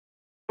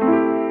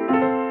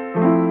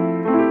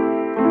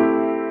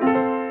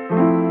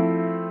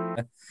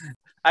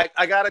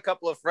I got a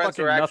couple of friends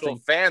who are actual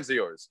fans of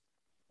yours.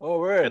 Oh,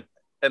 word.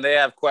 And they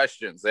have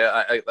questions.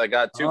 I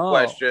got two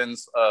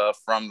questions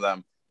from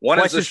them. One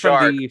questions is the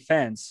shark. From the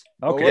fans.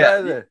 Okay.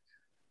 Yeah.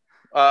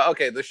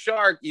 Okay, the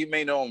shark, you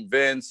may know him,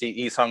 Vince.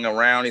 He's hung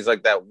around. He's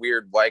like that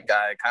weird white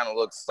guy, kind of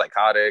looks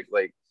psychotic.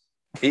 Like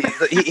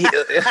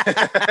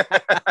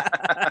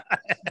I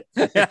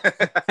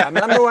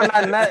remember when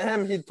I met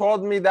him, he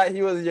told me that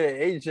he was your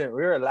agent.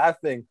 We were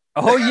laughing.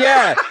 Oh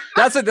yeah,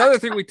 that's another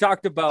thing we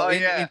talked about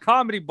in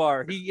Comedy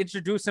Bar. He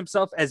introduced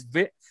himself as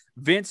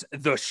Vince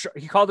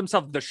he called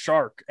himself the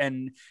Shark,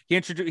 and he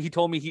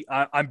told me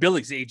I'm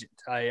Billy's agent.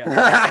 And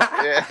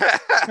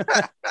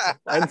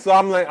so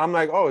I'm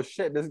like, oh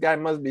shit, this guy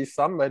must be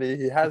somebody.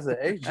 He has an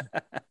agent,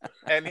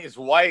 and he's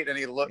white, and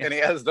he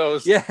has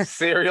those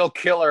serial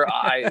killer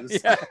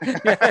eyes.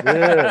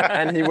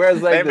 And he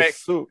wears like this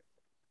suit.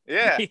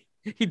 Yeah.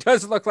 He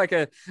does look like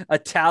a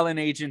talent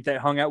agent that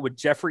hung out with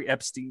Jeffrey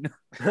Epstein.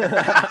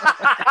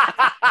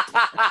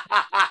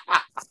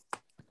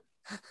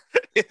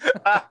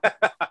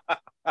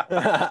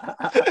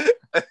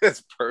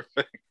 It's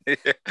perfect. He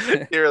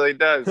really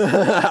does.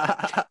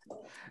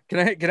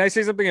 Can I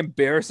say something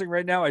embarrassing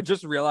right now? I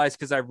just realized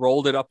because I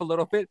rolled it up a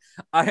little bit.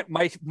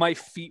 My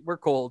feet were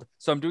cold,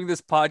 so I'm doing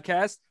this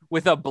podcast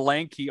with a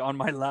blankie on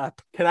my lap.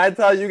 Can I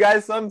tell you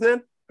guys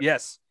something?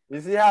 Yes.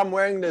 You see how I'm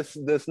wearing this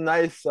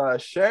nice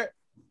shirt,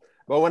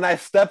 but when I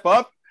step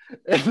up,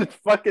 it's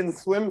fucking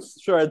swim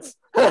shorts.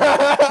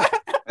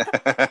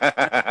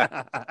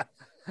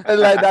 And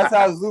like that's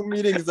how Zoom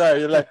meetings are.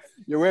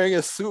 You're wearing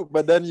a suit,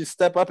 but then you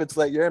step up, it's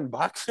like you're in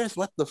boxers.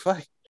 What the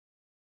fuck?